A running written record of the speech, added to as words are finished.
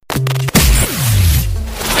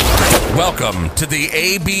Welcome to the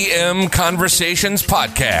ABM Conversations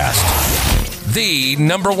Podcast, the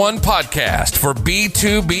number one podcast for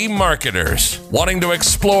B2B marketers wanting to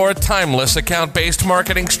explore timeless account-based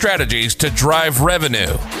marketing strategies to drive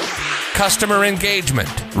revenue, customer engagement,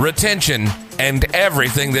 retention, and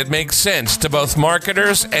everything that makes sense to both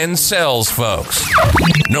marketers and sales folks.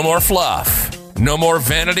 No more fluff. No more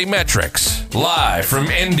vanity metrics. Live from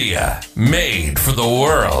India. Made for the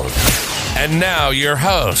world. And now your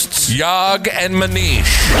hosts, Yaag and Manish.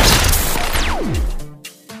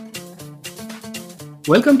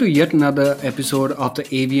 Welcome to yet another episode of the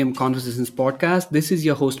AVM Conversations podcast. This is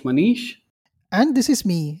your host Manish. And this is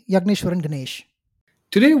me, Yagneshwaran Ganesh.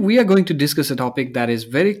 Today we are going to discuss a topic that is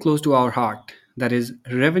very close to our heart, that is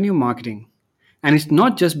revenue marketing. And it's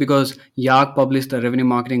not just because Yaag published a revenue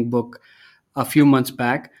marketing book a few months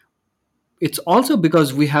back. It's also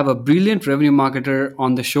because we have a brilliant revenue marketer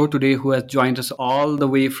on the show today who has joined us all the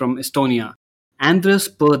way from Estonia, Andrus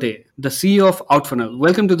Purde, the CEO of OutFunnel.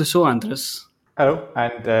 Welcome to the show, Andrus. Hello,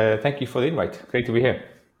 and thank you for the invite. Great to be here.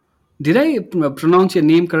 Did I pronounce your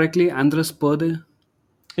name correctly, Andrus Purde?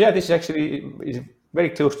 Yeah, this is actually is very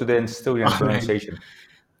close to the Estonian pronunciation.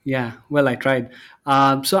 Yeah, well, I tried.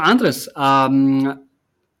 So, Andrus,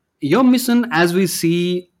 your mission, as we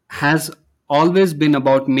see, has always been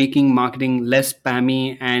about making marketing less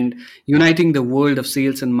spammy and uniting the world of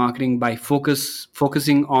sales and marketing by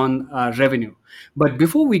focusing on revenue. But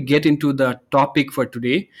before we get into the topic for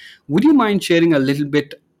today, would you mind sharing a little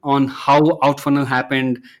bit on how OutFunnel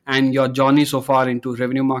happened and your journey so far into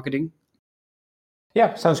revenue marketing?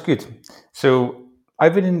 Yeah, sounds good. So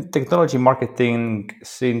I've been in technology marketing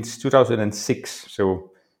since 2006,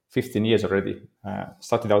 so 15 years already.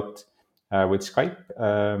 Started out with Skype.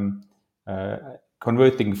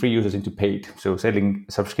 Converting free users into paid, so selling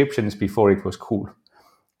subscriptions before it was cool.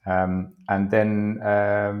 And then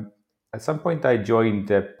at some point I joined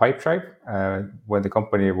Pipedrive when the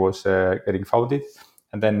company was getting founded.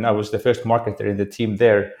 And then I was the first marketer in the team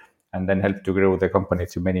there and then helped to grow the company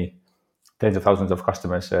to many tens of thousands of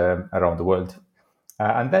customers around the world.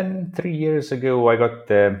 And then 3 years ago, I got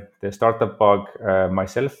the startup bug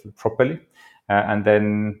myself properly. And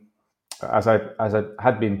then as I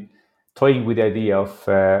had been toying with the idea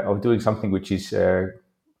of doing something which is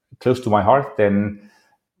close to my heart, then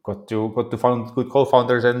got to found good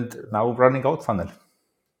co-founders and now running OutFunnel.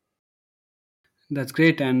 That's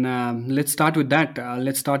great. And let's start with that.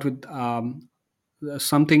 Let's start with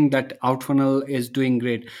something that OutFunnel is doing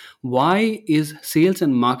great. Why is sales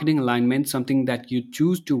and marketing alignment something that you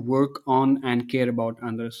choose to work on and care about,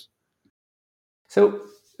 Andrus? So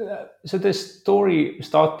the story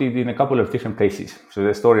started in a couple of different places. So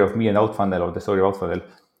the story of me and OutFunnel, or the story of OutFunnel.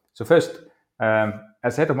 So first,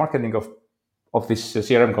 as head of marketing of this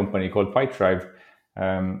CRM company called Pipedrive,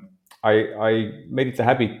 I made it a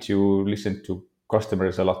habit to listen to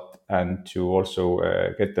customers a lot and to also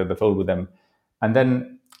get on the phone with them. And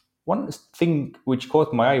then one thing which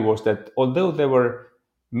caught my eye was that although there were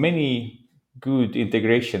many good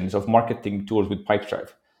integrations of marketing tools with Pipedrive,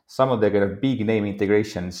 some of the kind of big name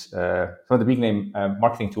integrations, some of the big name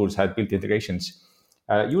marketing tools had built integrations.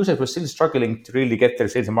 Users were still struggling to really get their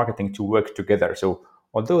sales and marketing to work together. So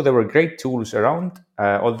although there were great tools around,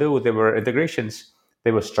 although there were integrations,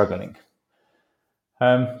 they were struggling.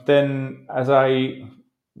 Then as I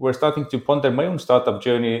were starting to ponder my own startup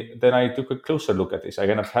journey, then I took a closer look at this. I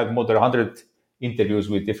kind of had more than 100 interviews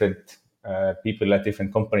with different people at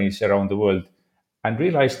different companies around the world and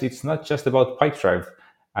realized it's not just about Pipedrive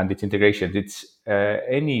and its integrations. It's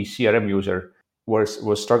any CRM user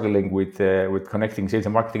was struggling with connecting sales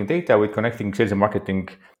and marketing data, with connecting sales and marketing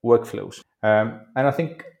workflows. And I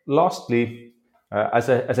think lastly, as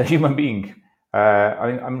a human being,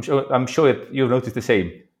 I'm sure you've noticed the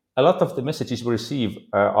same. A lot of the messages we receive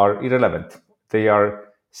are irrelevant. They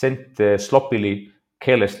are sent sloppily,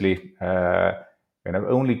 carelessly,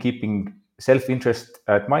 only keeping self-interest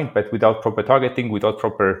at mind, but without proper targeting, without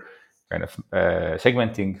proper kind of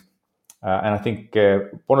segmenting. And I think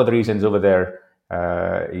one of the reasons over there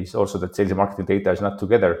is also that sales and marketing data is not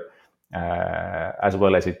together as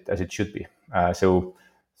well as it should be. So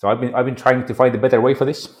I've been trying to find a better way for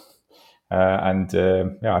this,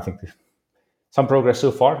 I think some progress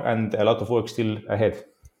so far and a lot of work still ahead.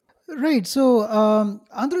 Right. So,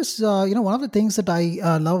 Andres, one of the things that I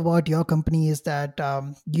love about your company is that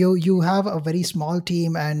you have a very small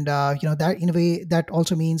team, and that in a way that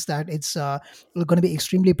also means that it's going to be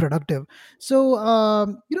extremely productive. So,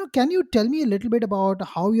 can you tell me a little bit about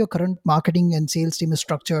how your current marketing and sales team is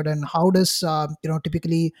structured, and how does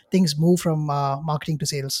typically things move from marketing to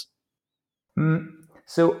sales?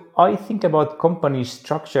 So I think about company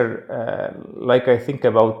structure like I think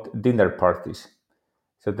about dinner parties.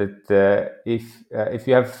 So that if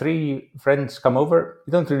you have three friends come over,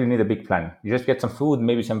 you don't really need a big plan. You just get some food,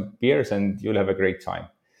 maybe some beers, and you'll have a great time.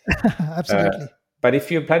 Absolutely. But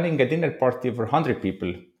if you're planning a dinner party for 100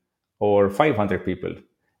 people or 500 people,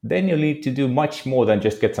 then you need to do much more than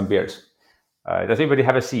just get some beers. Does everybody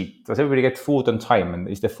have a seat? Does everybody get food on time? And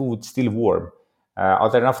is the food still warm?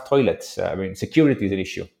 Are there enough toilets? I mean, security is an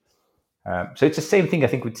issue. So it's the same thing, I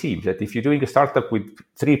think, with teams. That if you're doing a startup with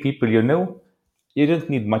three people, you don't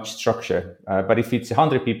need much structure. But if it's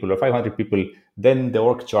 100 people or 500 people, then the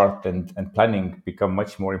org chart and planning become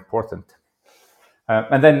much more important.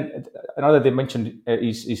 And then another dimension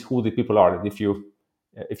is who the people are. If you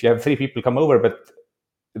have three people come over, but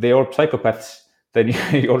they are psychopaths, then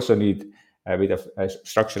you also need a bit of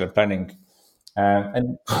structure and planning.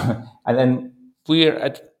 And and then we're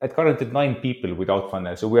at currently 9 people with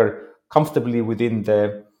OutFunnel, so we're comfortably within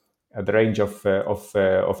the range of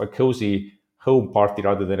a cozy home party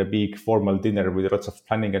rather than a big formal dinner with lots of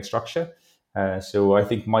planning and structure. So I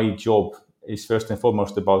think my job is first and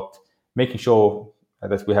foremost about making sure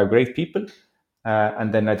that we have great people,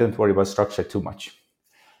 and then I don't worry about structure too much.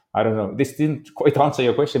 I don't know. This didn't quite answer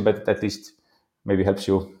your question, but at least maybe helps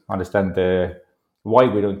you understand why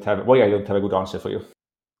I don't have a good answer for you.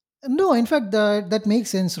 No, in fact, that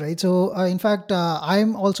makes sense, right? So, in fact,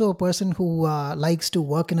 I'm also a person who likes to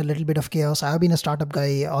work in a little bit of chaos. I've been a startup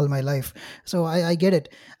guy all my life, so I get it.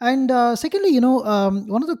 And secondly,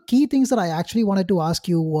 one of the key things that I actually wanted to ask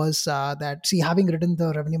you was that, see, having written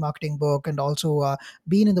the revenue marketing book and also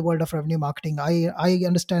been in the world of revenue marketing, I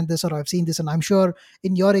understand this, or I've seen this, and I'm sure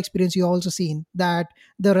in your experience you also seen that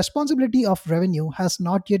the responsibility of revenue has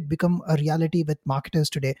not yet become a reality with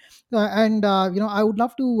marketers today. And I would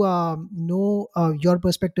love to know your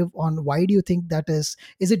perspective on why do you think that is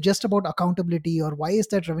it just about accountability, or why is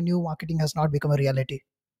that revenue marketing has not become a reality?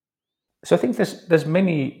 So I think there's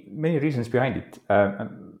many reasons behind it.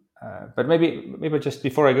 But maybe just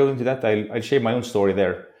before I go into that, I'll share my own story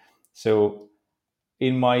there. So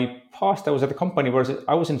in my past, I was at a company where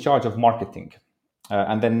I was in charge of marketing,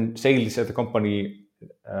 and then sales at the company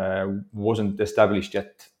wasn't established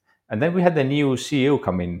yet. And then we had a new CEO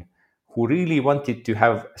come in who really wanted to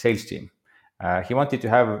have a sales team. He wanted to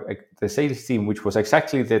have the sales team, which was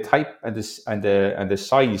exactly the type and the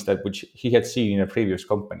size that which he had seen in a previous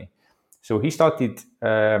company. So he started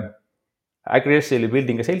aggressively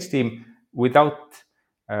building a sales team without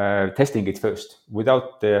testing it first,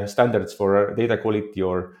 without the standards for data quality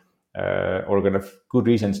or kind of good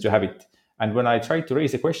reasons to have it. And when I tried to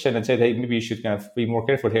raise the question and said, "Hey, maybe you should kind of be more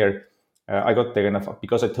careful here," I got the kind of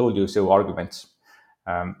 "because I told you so" arguments.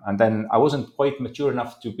 And then I wasn't quite mature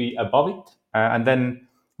enough to be above it. And then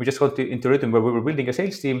we just got into a rhythm where we were building a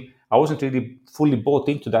sales team. I wasn't really fully bought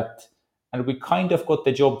into that, and we kind of got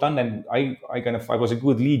the job done. And I was a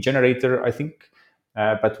good lead generator, I think,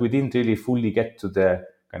 but we didn't really fully get to the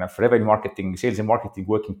kind of revenue marketing, sales and marketing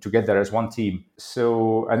working together as one team.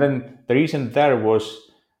 So, and then the reason there was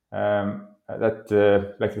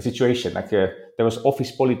that like the situation, like there was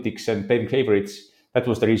office politics and playing favorites. That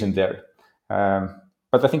was the reason there.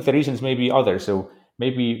 But I think the reasons may be other. So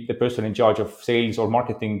maybe the person in charge of sales or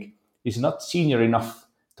marketing is not senior enough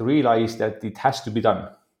to realize that it has to be done.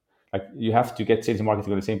 Like you have to get sales and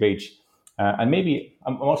marketing on the same page. And maybe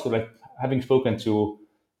I'm also like having spoken to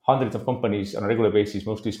hundreds of companies on a regular basis,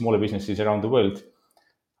 mostly smaller businesses around the world.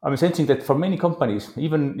 I'm sensing that for many companies,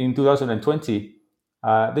 even in 2020,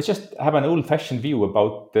 they just have an old-fashioned view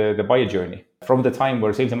about the buyer journey from the time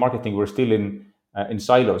where sales and marketing were still in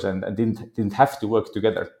silos and didn't have to work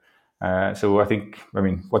together. So I think, I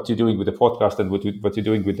mean, what you're doing with the podcast and what you're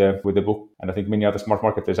doing with the book, and I think many other smart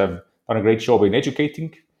marketers have done a great job in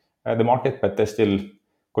educating the market, but there's still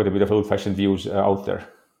quite a bit of old-fashioned views out there.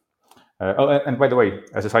 And by the way,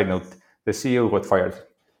 as a side note, the CEO got fired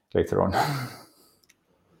later on.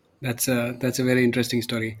 That's a very interesting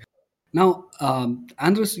story. Now,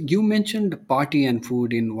 Andrus, you mentioned party and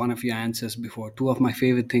food in one of your answers before. Two of my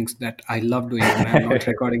favorite things that I love doing when I'm not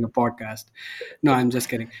recording a podcast. No, I'm just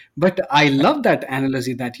kidding. But I love that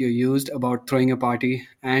analogy that you used about throwing a party.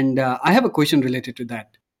 And I have a question related to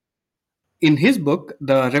that. In his book,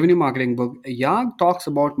 the revenue marketing book, Yaag talks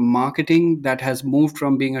about marketing that has moved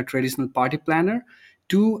from being a traditional party planner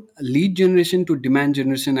to lead generation to demand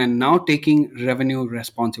generation and now taking revenue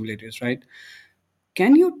responsibilities, right?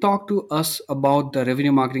 Can you talk to us about the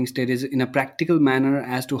revenue marketing stages in a practical manner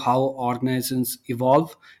as to how organizations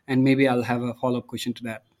evolve? And maybe I'll have a follow up question to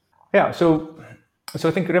that. Yeah, so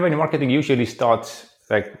I think revenue marketing usually starts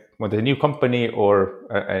like when there's a new company or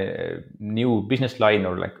a new business line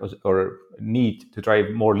or need to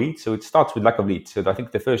drive more leads. So it starts with lack of leads. So I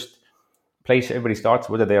think the first place everybody starts,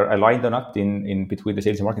 whether they're aligned or not in between the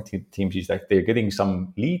sales and marketing teams, is like they're getting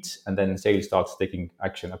some leads and then sales starts taking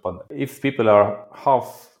action upon them. If people are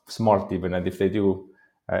half smart even, and if they do,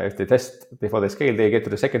 if they test before they scale, they get to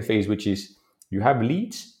the second phase, which is you have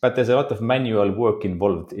leads, but there's a lot of manual work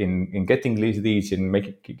involved in getting these leads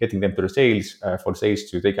and getting them to the sales for sales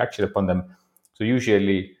to take action upon them. So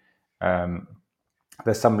usually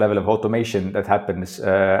there's some level of automation that happens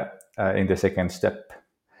in the second step.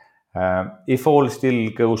 If all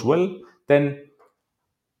still goes well, then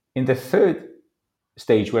in the third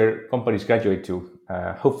stage where companies graduate to,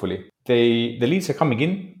 hopefully, the leads are coming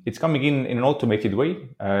in. It's coming in an automated way.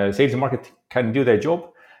 Sales and marketing can do their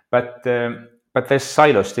job, but there's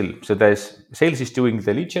silos still. So there's sales is doing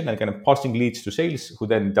the lead gen and kind of passing leads to sales, who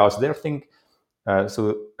then does their thing.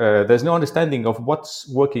 So there's no understanding of what's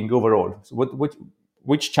working overall. So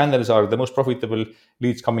which channels are the most profitable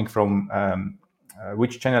leads coming from,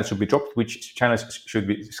 which channels should be dropped, which channels should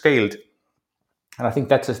be scaled. And I think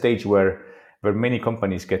that's a stage where many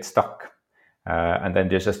companies get stuck. And then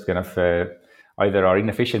they're just kind of either are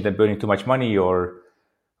inefficient and burning too much money, or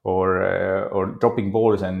dropping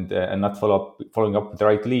balls and not following up with the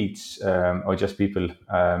right leads, or just people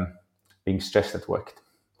being stressed at work.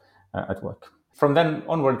 From then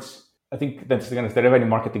onwards, I think that's kind of the revenue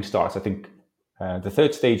marketing starts. I think the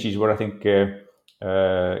third stage is where I think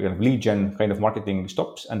lead gen kind of marketing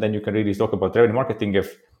stops, and then you can really talk about revenue marketing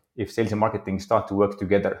if sales and marketing start to work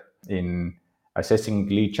together in assessing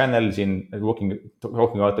lead channels, in talking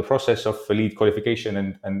about the process of lead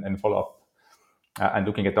qualification and follow up, and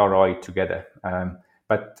looking at ROI together.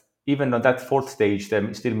 But even on that fourth stage,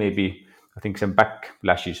 there still may be, I think, some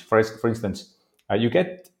backlashes. For instance, you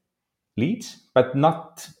get leads, but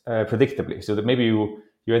not predictably. So that maybe you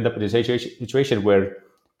end up in a situation where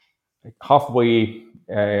halfway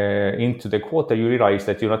into the quarter, you realize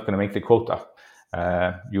that you're not going to make the quota.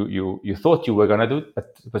 You thought you were going to do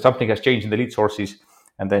it, but something has changed in the lead sources,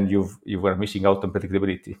 and then you were missing out on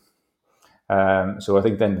predictability. So I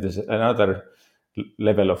think then there's another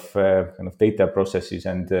level of kind of data processes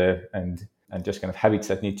and just kind of habits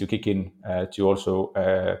that need to kick in to also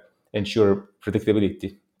ensure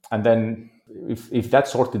predictability. And then if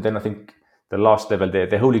that's sorted, then I think the last level,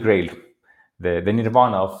 the holy grail, the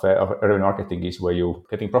nirvana of revenue marketing, is where you're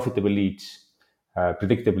getting profitable leads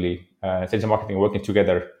predictably, sales and marketing working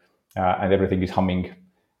together, and everything is humming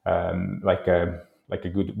like a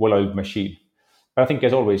good well-oiled machine. But I think,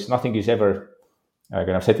 as always, nothing is ever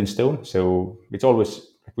kind of set in stone. So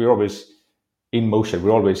we're always in motion.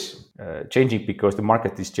 We're always changing because the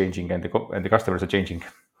market is changing and the customers are changing.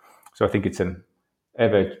 So I think it's an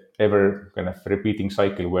ever kind of repeating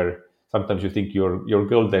cycle where sometimes you think you're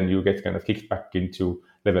golden, you get kind of kicked back into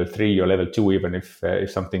level 3 or level 2, even if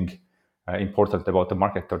something important about the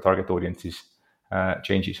market or target audiences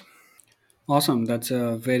changes. Awesome. That's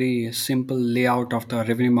a very simple layout of the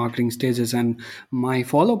revenue marketing stages. And my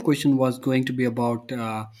follow up question was going to be about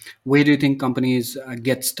where do you think companies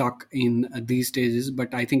get stuck in these stages?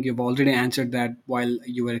 But I think you've already answered that while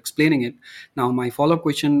you were explaining it. Now, my follow up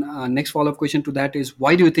question, next follow up question to that is,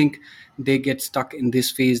 why do you think they get stuck in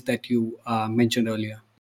this phase that you mentioned earlier?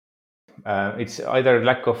 It's either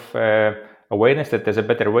lack of awareness that there's a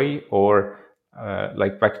better way, or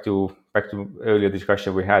like back to earlier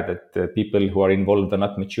discussion we had, that the people who are involved are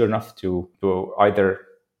not mature enough to either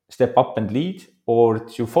step up and lead or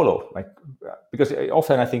to follow. Because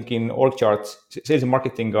often I think in org charts, sales and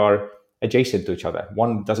marketing are adjacent to each other.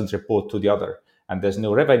 One doesn't report to the other, and there's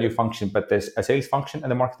no revenue function, but there's a sales function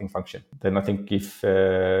and a marketing function. Then I think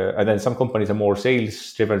and then some companies are more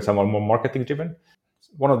sales driven, some are more marketing driven.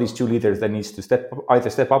 One of these two leaders then needs to either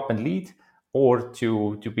step up and lead, or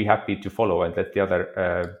to be happy to follow and let the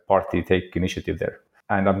other party take initiative there.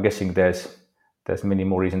 And I'm guessing there's many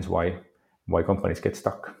more reasons why companies get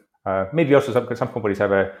stuck. Maybe also some companies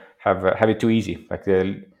have it too easy. Like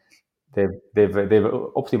they've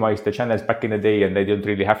optimized the channels back in the day, and they don't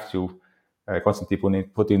really have to constantly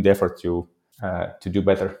put in the effort to do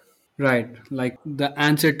better. Right. Like the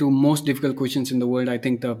answer to most difficult questions in the world, I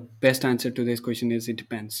think the best answer to this question is it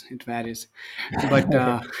depends. It varies. But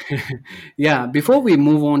yeah, before we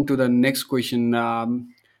move on to the next question, I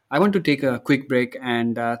want to take a quick break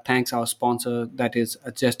and thanks our sponsor, that is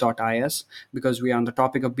Jest.is, because we are on the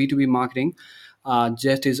topic of B2B marketing.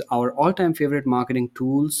 Jest is our all-time favorite marketing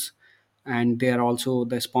tools, and they are also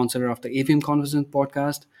the sponsor of the AVM Conversation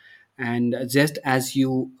podcast. And just as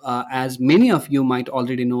many of you might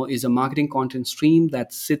already know, is a marketing content stream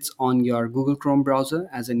that sits on your Google Chrome browser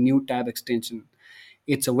as a new tab extension.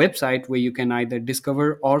 It's a website where you can either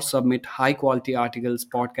discover or submit high quality articles,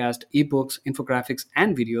 podcasts, ebooks, infographics,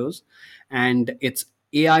 and videos. And its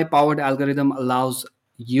AI powered algorithm allows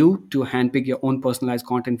you to handpick your own personalized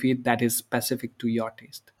content feed that is specific to your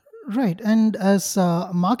taste. Right. And as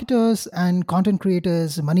marketers and content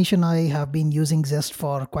creators, Manish and I have been using Zest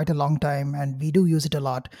for quite a long time, and we do use it a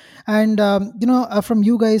lot. And, from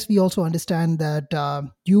you guys, we also understand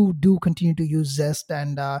that you do continue to use Zest.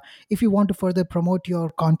 And if you want to further promote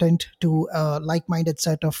your content to a like minded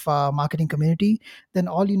set of marketing community, then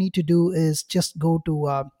all you need to do is just go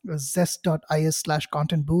to zest.is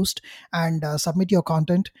content boost and submit your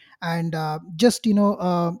content. And just,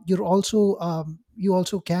 you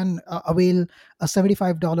also can avail a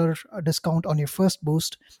 $75 discount on your first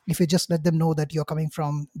boost if you just let them know that you're coming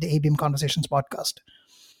from the ABM Conversations podcast.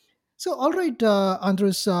 So, all right,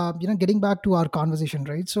 Andrus, getting back to our conversation,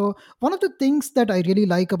 right? So, one of the things that I really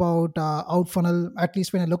like about OutFunnel, at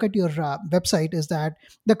least when I look at your website, is that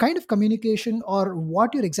the kind of communication or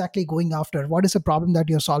what you're exactly going after, what is the problem that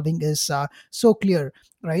you're solving, is so clear,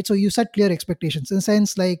 right? So, you set clear expectations in a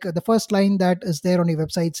sense, like the first line that is there on your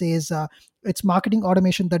website says, it's marketing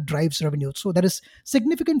automation that drives revenue. So, there is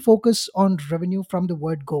significant focus on revenue from the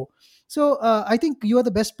word go. So I think you are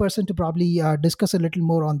the best person to probably discuss a little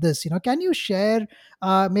more on this. Can you share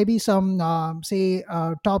maybe some, say,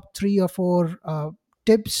 top three or four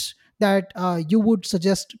tips that you would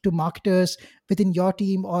suggest to marketers within your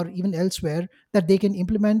team or even elsewhere that they can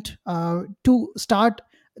implement to start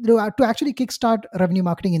to actually kickstart revenue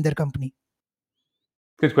marketing in their company?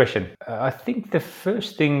 Good question. I think the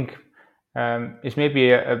first thing is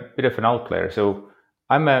maybe a bit of an outlier. So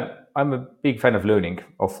I'm a big fan of learning,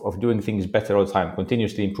 of doing things better all the time,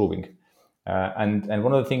 continuously improving. And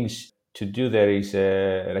one of the things to do there is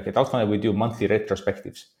like at Outfront we do monthly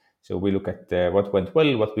retrospectives. So we look at what went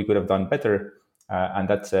well, what we could have done better, and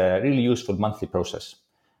that's a really useful monthly process,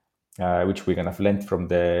 which we kind of lent from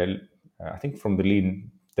the I think from the lean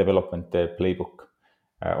development playbook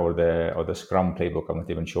or the Scrum playbook. I'm not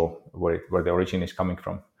even sure where the origin is coming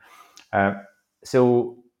from. Uh,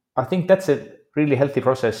 so I think that's a really healthy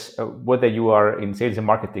process, whether you are in sales and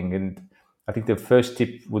marketing. And I think the first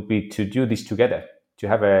tip would be to do this together, to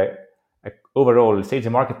have a overall sales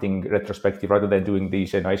and marketing retrospective rather than doing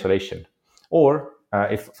these in isolation. Or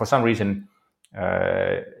if for some reason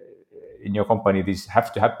uh, in your company these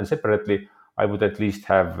have to happen separately, I would at least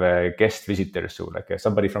have guest visitors, so like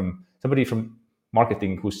somebody from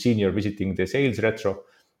marketing who's senior visiting the sales retro,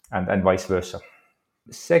 and vice versa.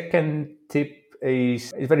 Second tip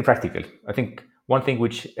is very practical. I think one of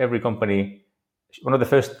the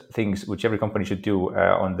first things which every company should do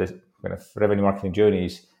on this kind of revenue marketing journey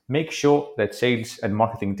is make sure that sales and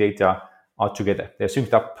marketing data are together. They're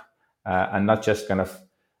synced up, and not just kind of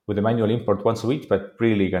with a manual import once a week, but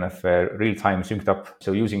really kind of real time synced up.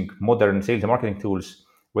 So using modern sales and marketing tools,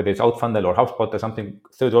 whether it's OutFunnel or HubSpot or something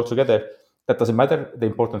third altogether, that doesn't matter. The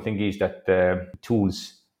important thing is that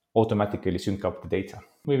tools automatically sync up the data.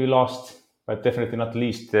 Maybe last, but definitely not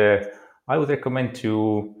least, I would recommend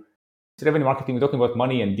to revenue marketing. We're talking about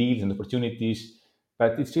money and deals and opportunities,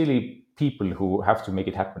 but it's really people who have to make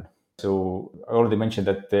it happen. So I already mentioned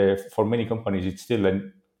that for many companies, it's still a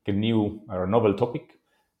new or a novel topic.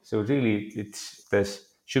 So really, there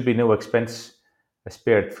should be no expense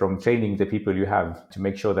spared from training the people you have to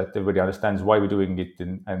make sure that everybody understands why we're doing it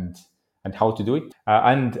and how to do it.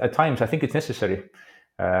 And at times, I think it's necessary,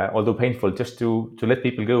 although painful, just to let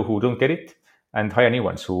people go who don't get it and hire new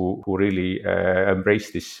ones who really embrace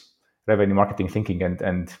this revenue marketing thinking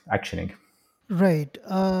and actioning. Right.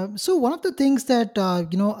 So one of the things that I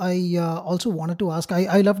also wanted to ask,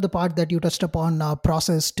 I love the part that you touched upon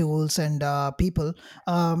process tools and people.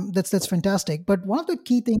 That's fantastic. But one of the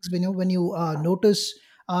key things when you notice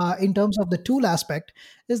in terms of the tool aspect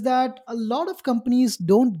is that a lot of companies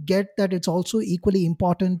don't get that it's also equally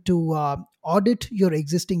important to audit your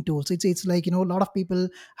existing tools. It's like a lot of people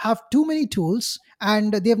have too many tools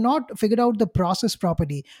and they have not figured out the process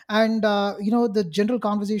properly. And the general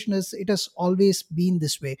conversation is it has always been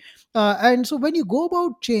this way. And so when you go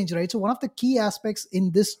about change, right, so one of the key aspects in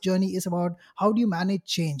this journey is about how do you manage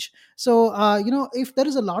change. So if there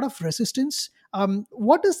is a lot of resistance,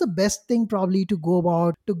 What is the best thing probably to go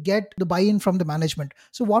about to get the buy-in from the management?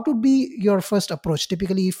 So what would be your first approach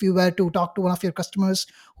typically if you were to talk to one of your customers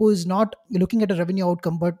who is not looking at a revenue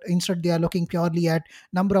outcome, but instead they are looking purely at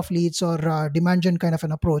number of leads or demand gen kind of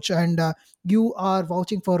an approach, and you are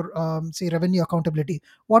vouching for say revenue accountability?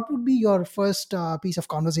 What would be your first piece of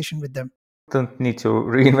conversation with them? Don't need to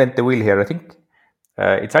reinvent the wheel here. I think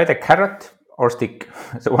it's either carrot or stick.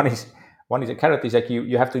 So one is a carrot is like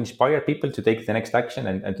you have to inspire people to take the next action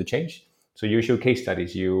and to change. So you show case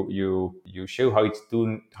studies, you show how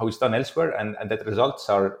it's done elsewhere, and that results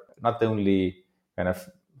are not only kind of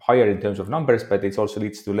higher in terms of numbers, but it also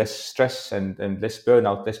leads to less stress and less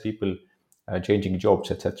burnout, less people changing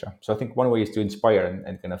jobs, etc. So I think one way is to inspire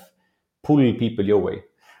and kind of pull people your way.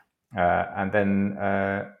 And then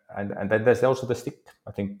there's also the stick.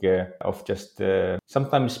 I think of just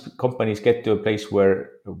sometimes companies get to a place where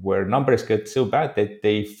numbers get so bad that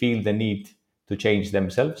they feel the need to change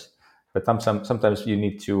themselves. But sometimes you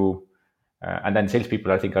need to, and then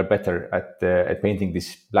salespeople I think are better at painting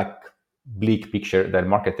this bleak picture than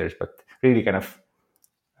marketers. But really kind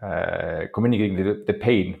of communicating the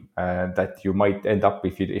pain that you might end up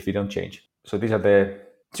if you don't change. So these are the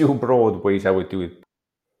two broad ways I would do it.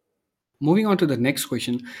 Moving on to the next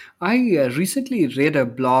question, I recently read a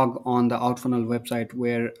blog on the OutFunnel website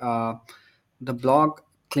where the blog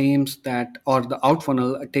claims that, or the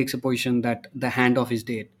OutFunnel takes a position that the handoff is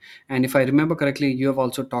dead. And if I remember correctly, you have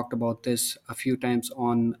also talked about this a few times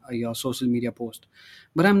on your social media post.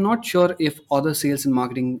 But I'm not sure if other sales and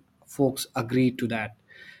marketing folks agree to that.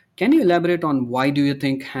 Can you elaborate on why do you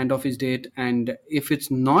think handoff is dead? And if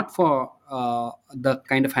it's not for the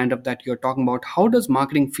kind of handoff that you're talking about, how does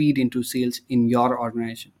marketing feed into sales in your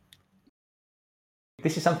organization?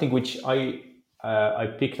 This is something which I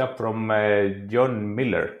picked up from John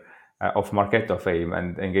Miller of Marketo fame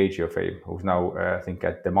and Engagio fame, who's now I think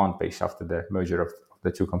at Demandbase after the merger of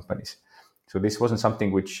the two companies. So this wasn't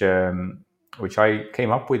something which I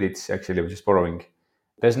came up with. It's actually just borrowing.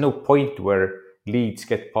 There's no point where leads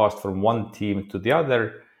get passed from one team to the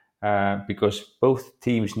other because both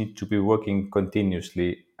teams need to be working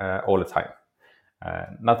continuously all the time.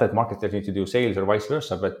 Not that marketers need to do sales or vice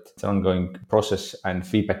versa, but it's an ongoing process and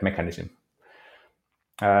feedback mechanism.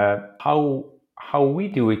 How we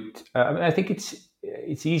do it, I think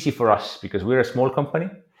it's easy for us because we're a small company,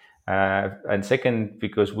 and second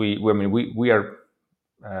because we are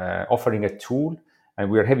offering a tool, and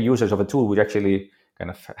we are heavy users of a tool which actually kind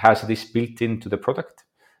of has this built into the product.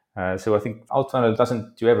 So I think OutFunnel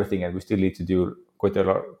doesn't do everything, and we still need to do quite a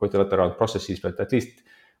lot around processes, but at least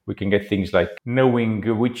we can get things like knowing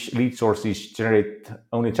which lead sources generate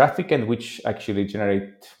only traffic and which actually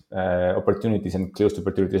generate opportunities and closed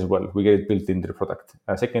opportunities as well. We get it built into the product.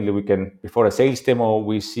 Secondly, we can, before a sales demo,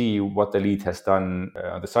 we see what the lead has done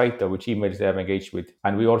on the site or which emails they have engaged with.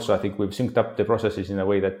 And we also, I think we've synced up the processes in a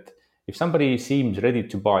way that if somebody seems ready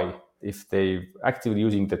to buy, if they're actively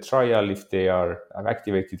using the trial, if they have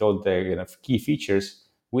activated all the key features,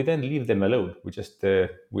 we then leave them alone.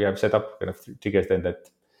 We have set up triggers then that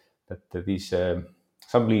these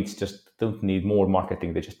some leads just don't need more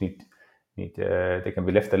marketing. They just need they can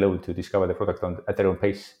be left alone to discover the product at their own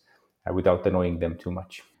pace without annoying them too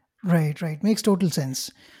much. Right. Makes total sense.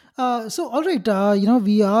 So, all right,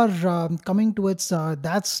 we are coming towards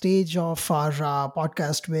that stage of our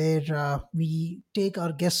podcast where we take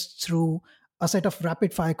our guests through a set of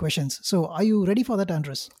rapid fire questions. So, are you ready for that,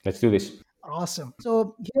 Andres? Let's do this. Awesome.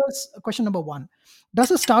 So, here's question number one.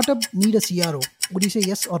 Does a startup need a CRO? Would you say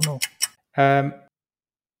yes or no? Um,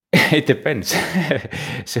 it depends.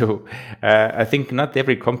 So I think not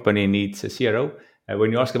every company needs a CRO.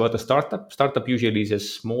 When you ask about a startup usually is a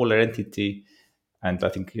smaller entity, and I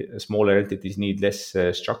think smaller entities need less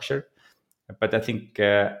structure. But I think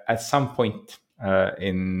at some point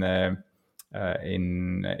in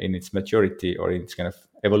its maturity or in its kind of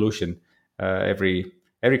evolution, every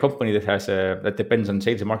company that depends on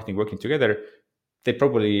sales and marketing working together, they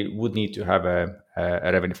probably would need to have a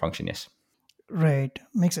revenue function. Yes. Right.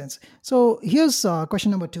 Makes sense. So, here's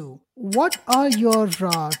question number two. What are your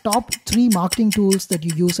top three marketing tools that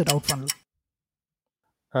you use at OutFunnel?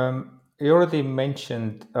 You already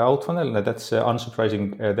mentioned OutFunnel. That's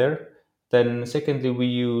unsurprising there. Then, secondly, we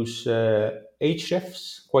use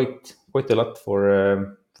Ahrefs quite a lot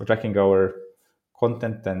for tracking our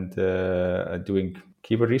content and doing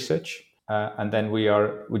keyword research. And then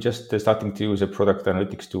we're just starting to use a product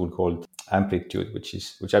analytics tool called Amplitude,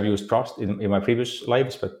 which I've used in my previous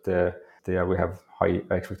lives, but there we have high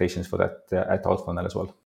expectations for that at OutFunnel as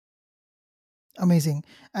well. Amazing.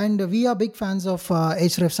 And we are big fans of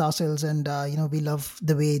Hrefs ourselves, and we love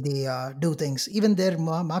the way they do things, even their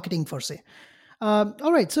marketing for say.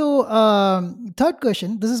 All right. So, third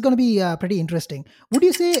question. This is going to be pretty interesting. Would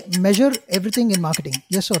you say measure everything in marketing?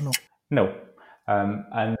 Yes or no? No.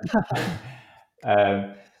 And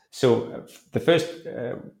um, so the first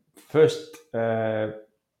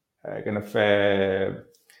kind of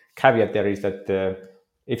caveat there is that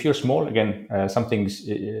if you're small, again, some things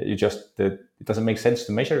you just it doesn't make sense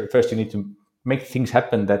to measure. First, you need to make things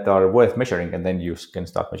happen that are worth measuring, and then you can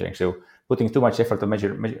start measuring. So putting too much effort on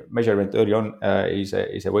measurement early on is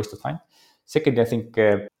a waste of time. Secondly, I think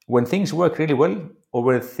when things work really well or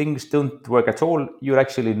when things don't work at all, you'll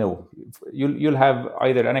actually know. You'll have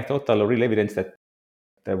either anecdotal or real evidence that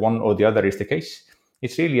the one or the other is the case.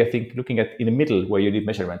 It's really, I think, looking at in the middle where you need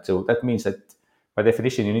measurement. So that means that by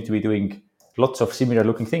definition, you need to be doing lots of similar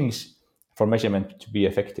looking things for measurement to be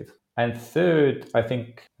effective. And third, I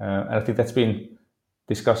think, and I think that's been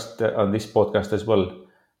discussed on this podcast as well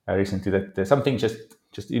recently, that some things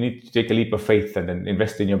just you need to take a leap of faith and then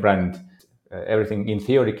invest in your brand. Everything in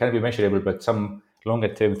theory can be measurable, but some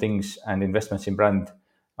longer term things and investments in brand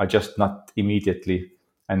are just not immediately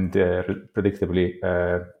and predictably,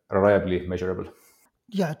 reliably measurable.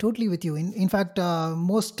 Yeah, totally with you. In fact,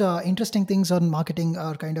 most interesting things on marketing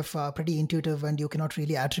are kind of pretty intuitive, and you cannot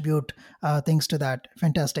really attribute things to that.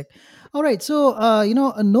 Fantastic. All right, so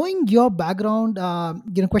knowing your background,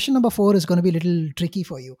 question number four is going to be a little tricky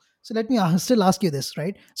for you. So let me still ask you this,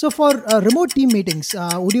 right? So for remote team meetings,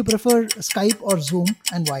 would you prefer Skype or Zoom,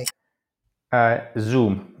 and why?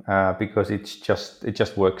 Zoom, because it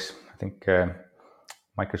just works. I think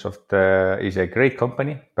Microsoft is a great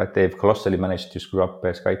company, but they've colossally managed to screw up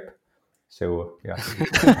Skype. So yeah.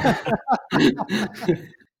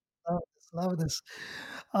 Love this.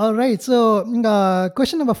 All right. So,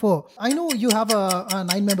 question number four. I know you have a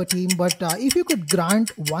nine-member team, but if you could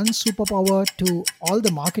grant one superpower to all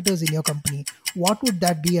the marketers in your company, what would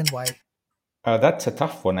that be and why? That's a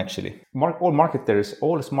tough one, actually.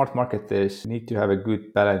 All smart marketers need to have a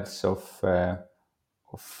good balance of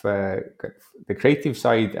the creative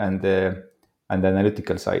side and the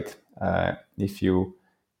analytical side. If you're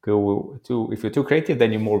too creative,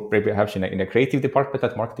 then you more maybe have in a creative department,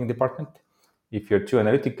 that marketing department. If you're too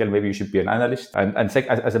analytical, maybe you should be an analyst.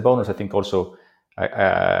 As a bonus, I think also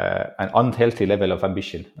an unhealthy level of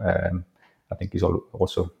ambition. I think is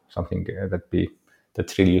also something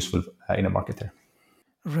that's really useful in a marketer.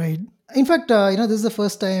 Right. In fact, this is the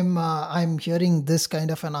first time I'm hearing this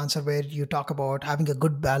kind of an answer where you talk about having a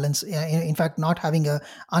good balance. In fact, not having a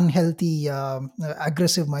unhealthy,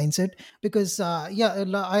 aggressive mindset. Because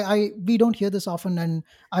we don't hear this often, and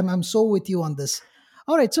I'm so with you on this.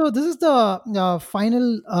 All right, so this is the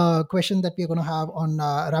final question that we're going to have on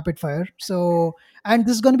rapid fire. So, and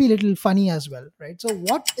this is going to be a little funny as well, right? So,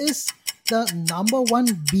 what is the number one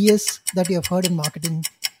BS that you have heard in marketing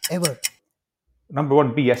ever? Number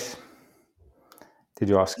one, BS. Did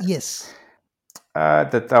you ask? Yes.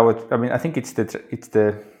 That I would. I mean, I think it's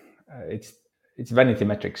vanity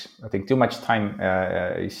metrics. I think too much time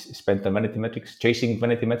is spent on vanity metrics, chasing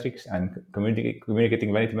vanity metrics, and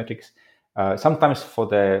communicating vanity metrics. Sometimes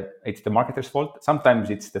it's the marketer's fault. Sometimes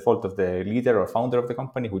it's the fault of the leader or founder of the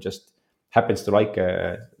company who just happens to like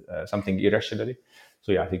something irrationally.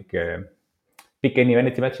 So yeah, I think pick any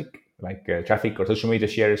vanity metric like traffic or social media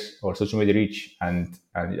shares or social media reach, and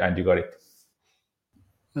you got it.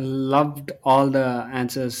 Loved all the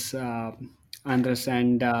answers, Andres,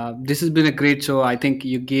 and this has been a great show. I think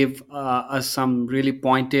you gave us some really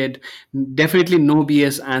pointed, definitely no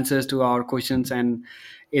BS answers to our questions, and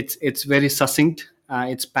it's very succinct.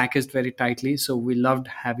 It's packaged very tightly, so we loved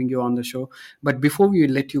having you on the show. But before we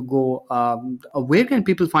let you go, where can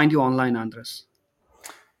people find you online, Andres?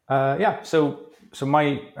 Yeah, so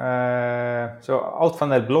my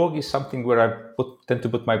OutFunnel blog is something where tend to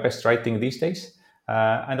put my best writing these days,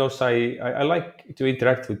 and also I like to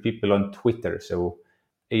interact with people on Twitter. So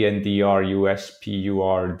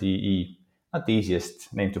AndruSPurde, not the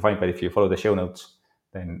easiest name to find, but if you follow the show notes,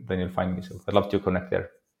 then you'll find me. So I'd love to connect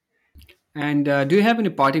there. And do you have any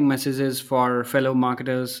parting messages for fellow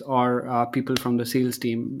marketers or people from the sales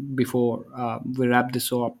team before we wrap this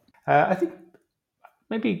show up? I think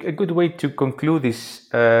maybe a good way to conclude this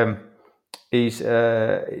is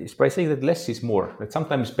by saying that less is more. That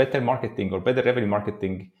sometimes better marketing or better revenue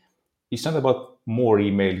marketing is not about more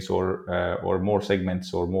emails or more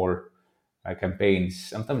segments or more campaigns.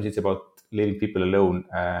 Sometimes it's about leaving people alone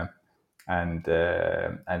and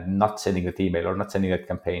not sending that email or not sending that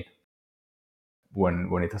campaign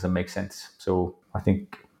when it doesn't make sense. So I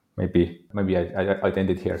think maybe I'd end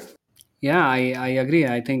it here. Yeah, I agree.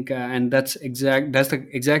 I think, and that's the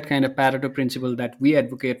exact kind of Pareto principle that we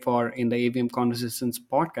advocate for in the AVM Conversations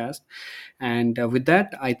podcast. And with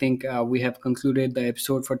that, I think we have concluded the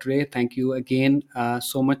episode for today. Thank you again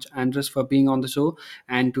so much, Andres, for being on the show,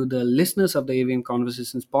 and to the listeners of the AVM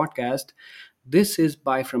Conversations podcast. This is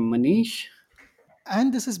bye from Manish.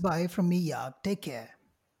 And this is bye from me, Yaag. Take care.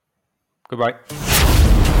 Goodbye.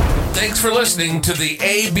 Thanks for listening to the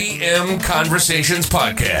ABM Conversations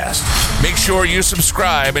podcast. Make sure you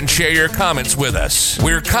subscribe and share your comments with us.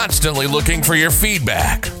 We're constantly looking for your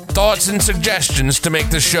feedback, thoughts, and suggestions to make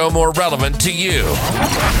the show more relevant to you.